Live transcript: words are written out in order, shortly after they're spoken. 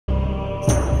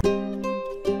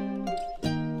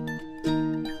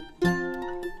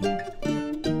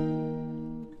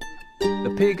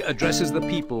pig addresses the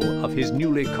people of his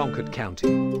newly conquered county.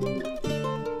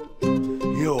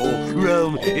 Your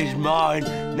realm is mine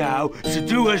now, so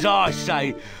do as I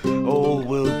say. All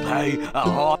will pay a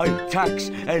high tax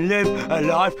and live a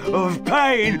life of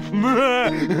pain.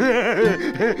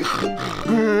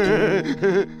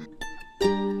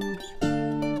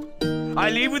 I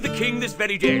leave with the king this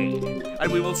very day,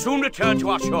 and we will soon return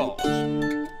to our shores.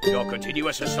 Your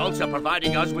continuous assaults are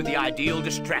providing us with the ideal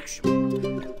distraction.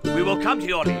 We will come to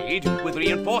your aid with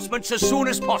reinforcements as soon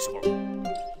as possible.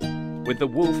 With the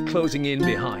wolf closing in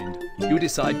behind, you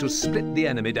decide to split the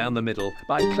enemy down the middle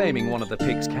by claiming one of the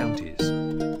pig's counties.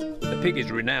 The pig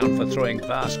is renowned for throwing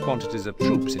vast quantities of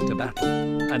troops into battle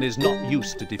and is not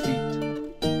used to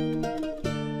defeat.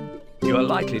 You are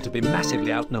likely to be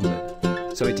massively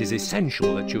outnumbered, so it is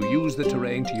essential that you use the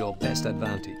terrain to your best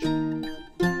advantage.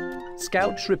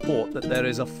 Scouts report that there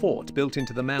is a fort built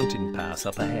into the mountain pass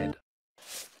up ahead.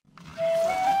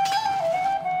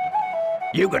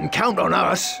 You can count on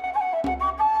us.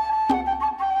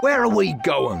 Where are we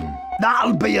going?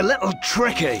 That'll be a little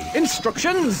tricky.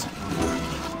 Instructions!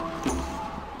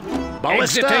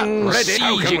 Ballista, Exiting ready.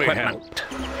 siege equipment.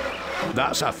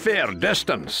 That's a fair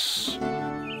distance.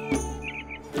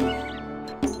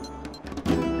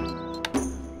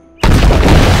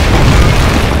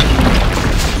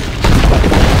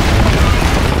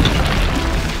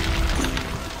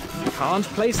 Can't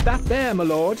place that there, my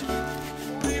lord.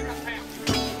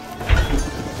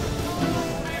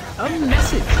 A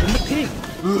message from the pig.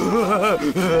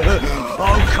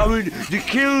 I'm coming to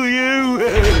kill you.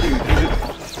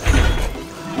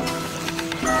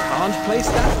 Can't place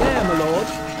that there, my lord.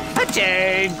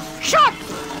 Attain! Shot!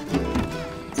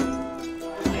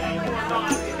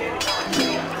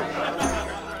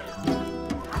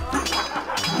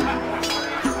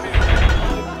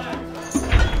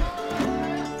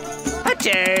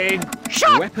 Attain!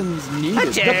 Shot! Weapons needed.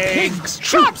 Attain! The pig's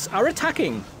troops are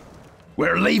attacking.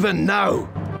 We're leaving now.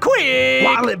 Quick!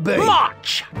 What'll it be?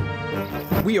 March!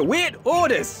 We await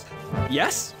orders.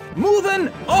 Yes? Moving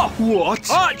off. What?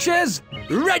 Archers,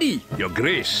 ready. Your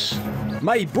Grace.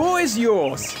 My bow is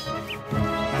yours.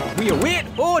 We await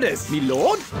orders, me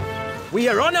lord. We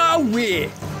are on our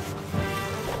way.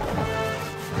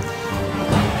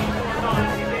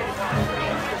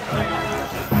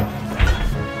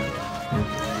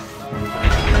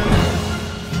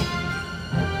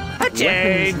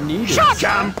 Attain! Weapons needed. Shot!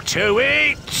 Jump to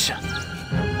it!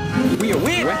 We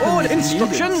await order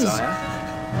instructions.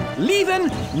 Leaving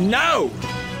now.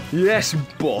 Yes,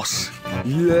 boss.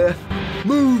 Yeah.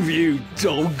 Move, you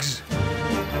dogs.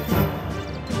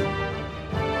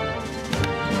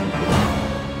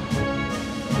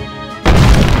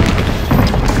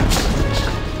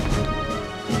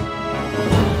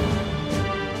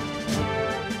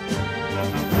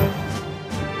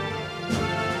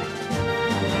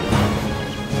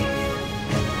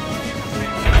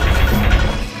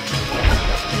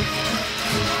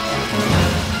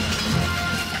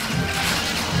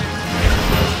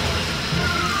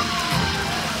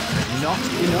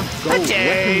 Gold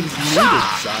Attain! weapons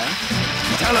needed, sire.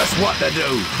 Tell us what to do.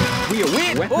 We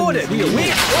await orders. We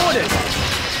await orders.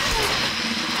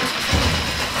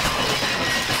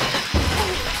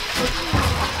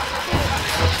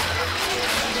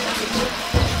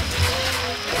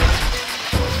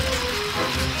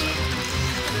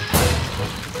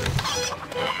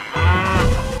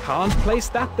 Can't place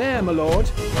that there, my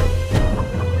lord.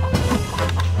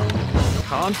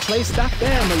 Can't place that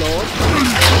there, my lord.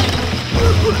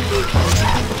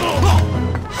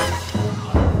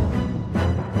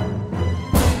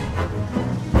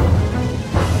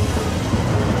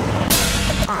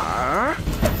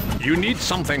 You need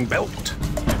something built.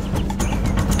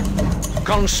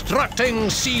 Constructing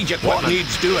siege equipment. What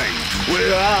needs doing?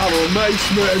 Where are the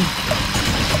mace men?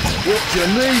 What do you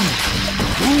need?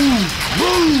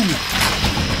 Move!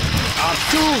 Our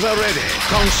tools are ready.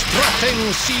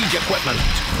 Constructing siege equipment.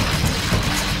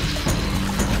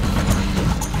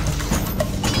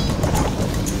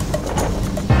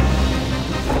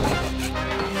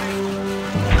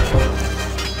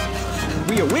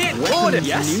 We await orders.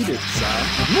 Yes. Needed, sir.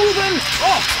 Moving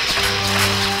off.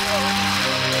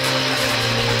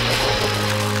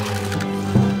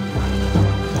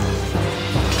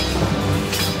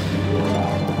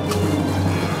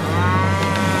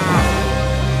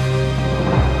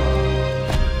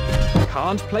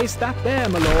 Can't place that there,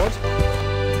 my lord.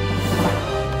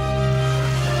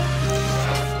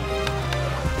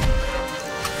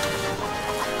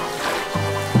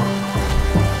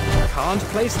 Can't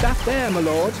place that there, my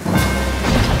lord.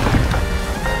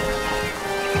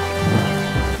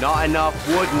 Not enough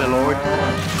wood, my lord.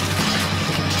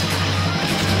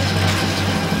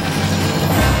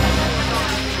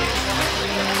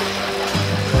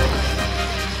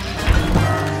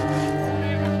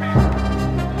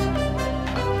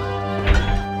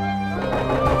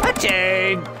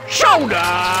 shoulder!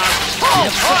 All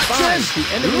archers! The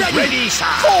enemy Ready, sir!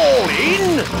 Fall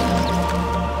in!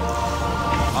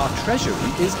 Our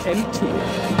treasury is empty.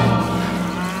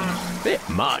 Bit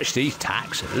much, these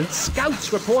taxes.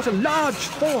 Scouts report a large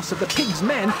force of the pigs'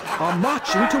 men are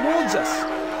marching towards us.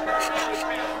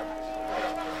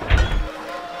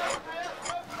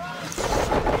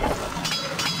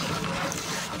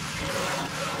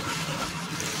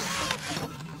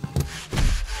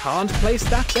 Can't place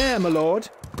that there, my lord.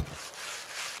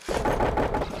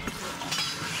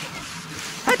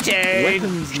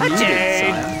 Weapons needed,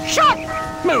 sire.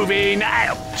 Shot! Moving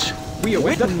out! We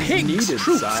await the pigs. needed,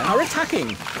 Troops sire. are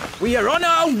attacking. We are on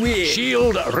our way.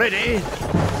 Shield ready.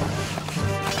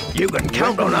 You can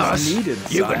count on Weapons us. needed,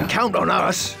 You sire. can count on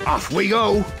us. Off we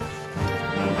go.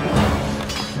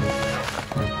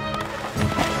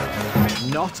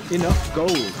 Not enough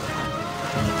gold.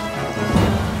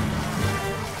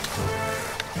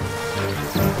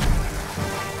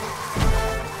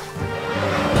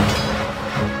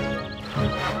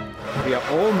 We are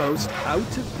almost out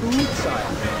of food,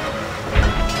 sire.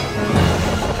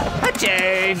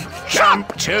 Attain!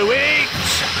 Jump to it!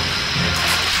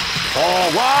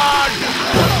 Forward!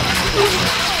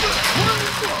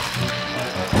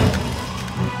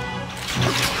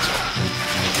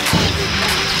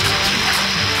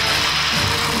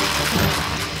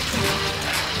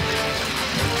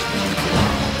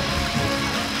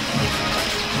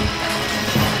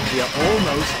 We are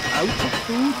almost out of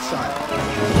food,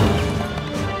 sire.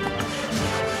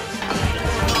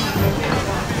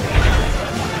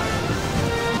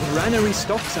 Granary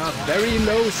stocks are very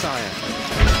low, sire.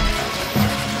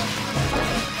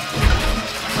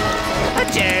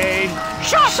 Attain!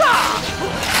 Shot!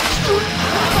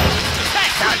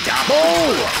 That's a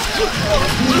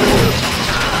double!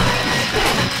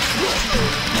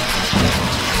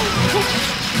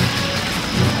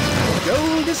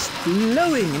 Gold is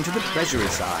flowing into the treasury,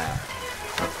 sire.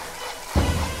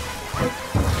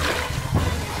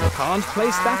 Can't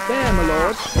place that there, my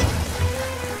lord.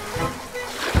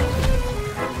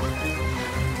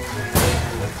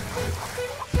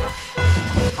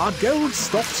 Our gold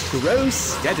stocks grow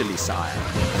steadily, sire.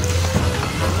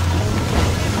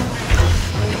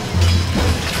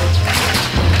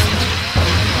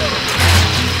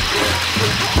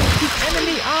 The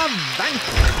enemy are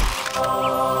vanquished.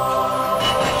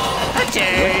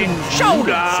 Attain!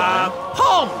 Shoulder! sire.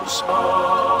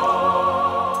 Homs!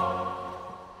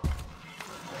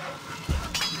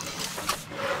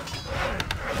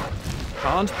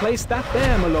 Can't place that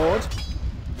there, my lord.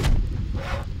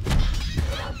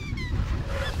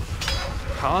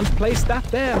 Can't place that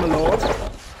there, my lord.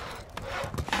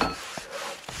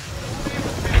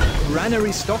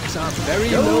 Granary stocks are very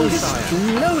low, sire.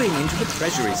 Flowing into the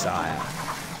treasury, sire.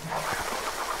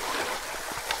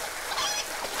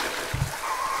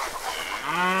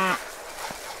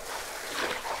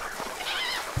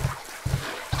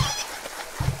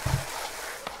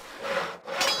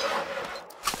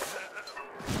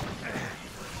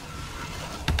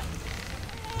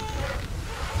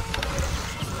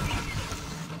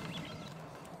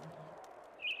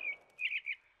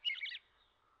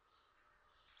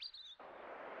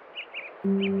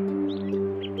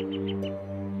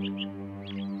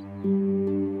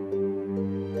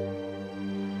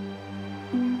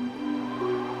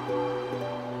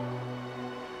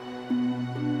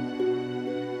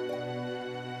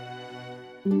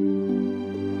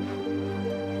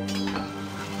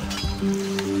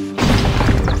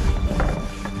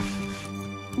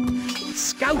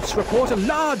 Scouts report a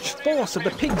large force of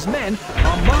the pigs' men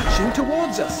are marching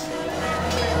towards us.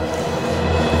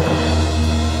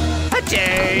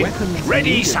 Attain! Weapons Ready,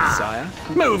 needed, sir! sire.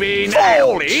 Moving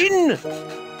Fall in!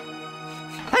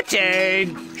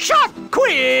 Attain! Shot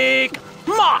quick!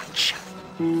 March!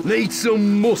 Need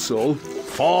some muscle?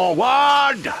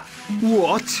 Forward!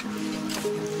 What?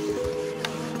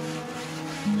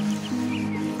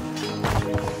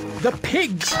 The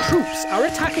pigs' troops are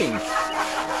attacking.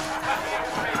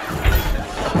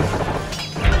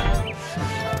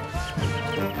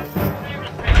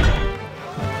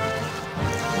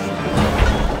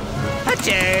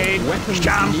 Attain! Weapons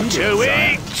Jump needed, to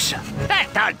sire. it!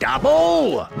 That's a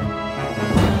double!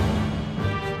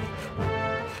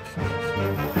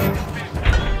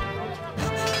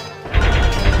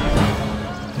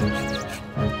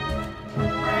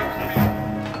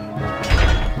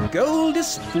 Gold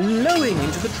is flowing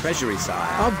into the treasury,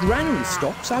 sire. Our granary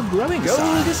stocks are growing, sire.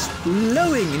 Gold is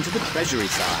flowing into the treasury,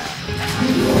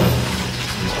 sire.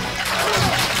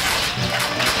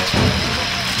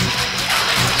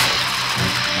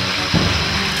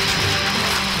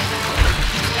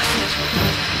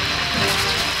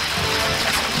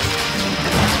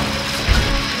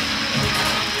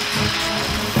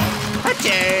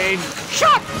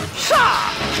 shot, sir!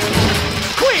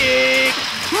 Quick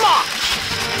march!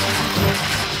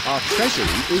 Our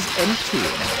treasury is empty.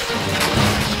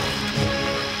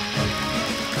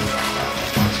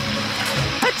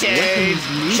 Attain!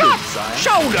 Shot!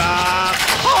 Shoulder!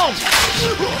 Home!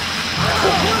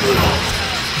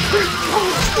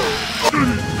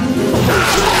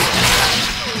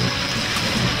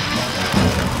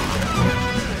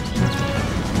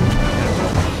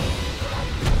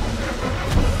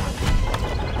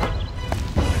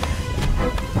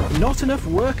 Not enough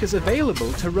workers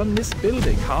available to run this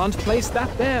building. Can't place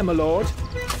that there, my lord.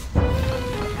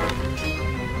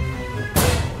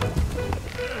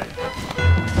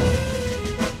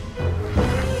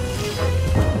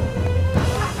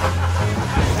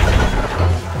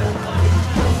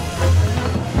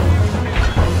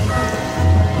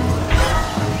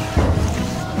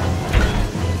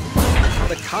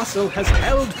 The castle has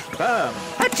held firm.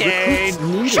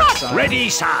 Attain! Shot! Sire. Ready,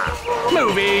 sir!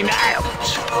 Moving out!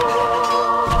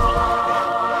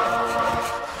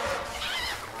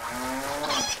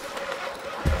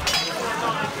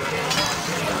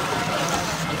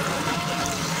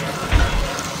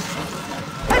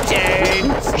 Attain!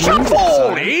 Shot!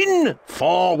 Fall in!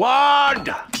 Forward!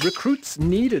 Recruits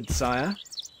needed, sire.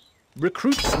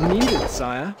 Recruits needed,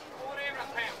 sire.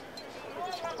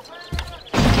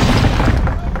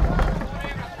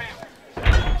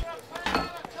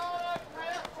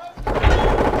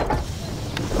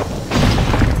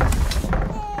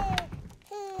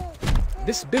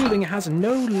 This building has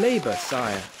no labor,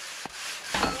 sire.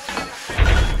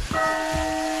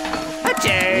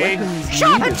 Attain! Weapons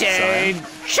Shot! needed, Attain!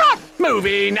 sire. Shot!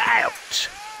 Moving out!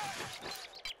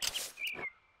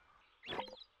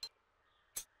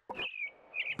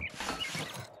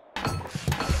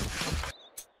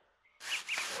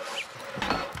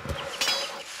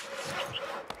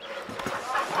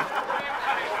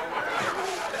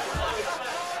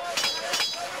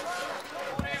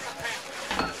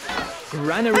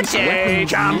 Granaries Attain!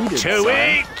 weapons Jump needed, to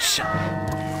sire.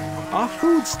 it! Our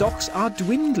food stocks are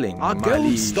dwindling. Our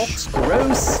gold stocks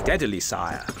grow steadily,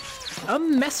 sire. A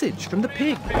message from the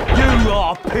pig. You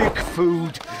are pig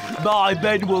food. My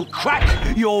men will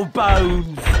crack your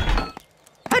bones.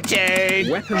 Attain!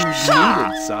 Weapons Sir!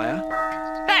 needed,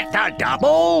 sire. That's a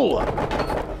double!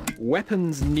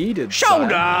 Weapons needed, Shoulder!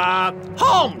 sire.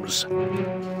 Homs!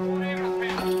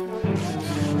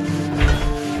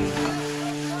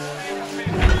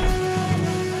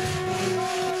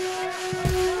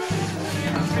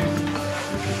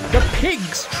 The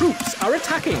pig's troops are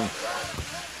attacking.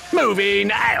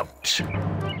 Moving out!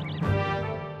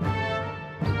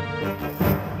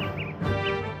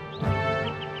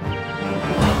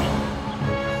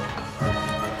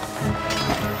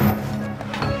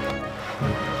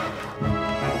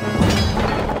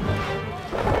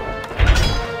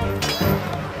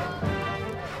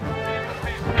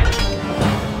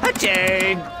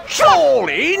 Attain! Fall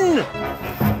in!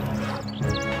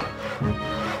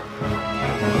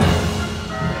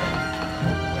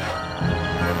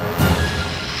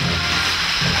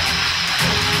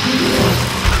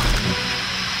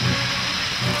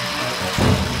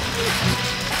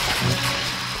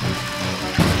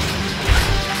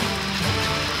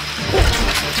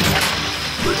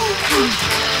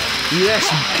 Yes,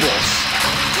 boss.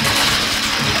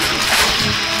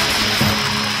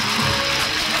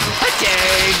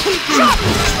 Attain!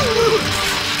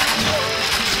 Shot!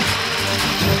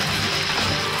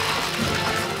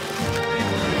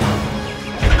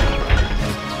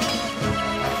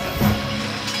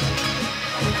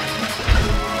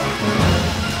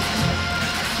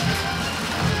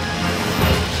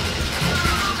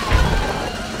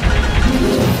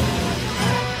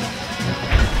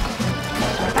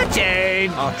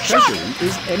 Attain! Our Shot! treasury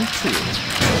is empty.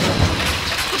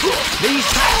 These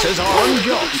taxes are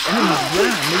unjust. The enemy's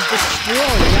ram is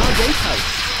destroying our gatehouse.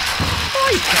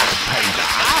 I can't pay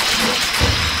that.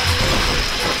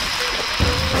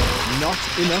 Not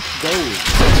enough gold.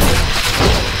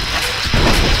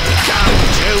 Down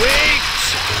to it!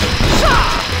 Sir!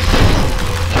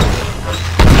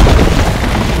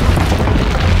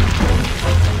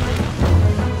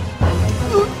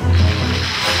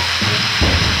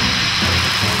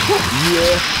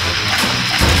 Yeah.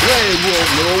 They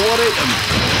won't know what hit them.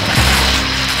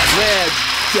 They're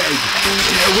dead.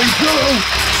 Here we go.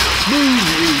 Move,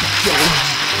 you dogs.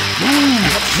 Move,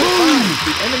 move.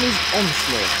 The enemy's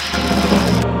onslaught.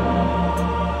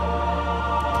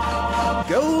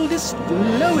 Gold is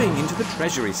flowing into the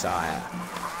treasury, sire.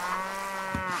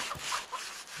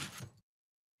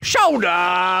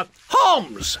 Shoulder!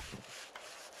 Homs!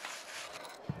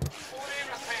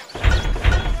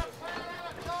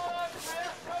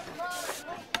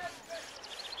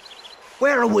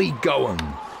 Where are we going?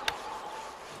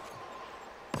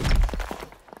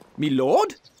 Me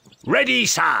lord? Ready,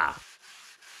 sir.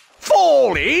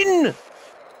 Fall in!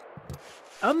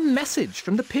 A message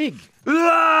from the pig.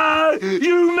 Ah,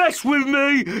 you mess with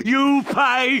me, you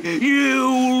pay,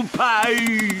 you'll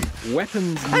pay.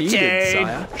 Weapons needed,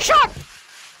 sire. Shut!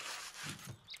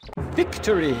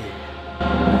 Victory!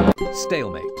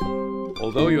 Stalemate.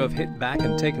 Although you have hit back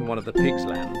and taken one of the pig's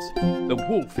lands, the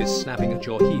wolf is snapping at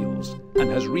your heels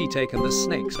and has retaken the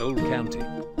snake's old county.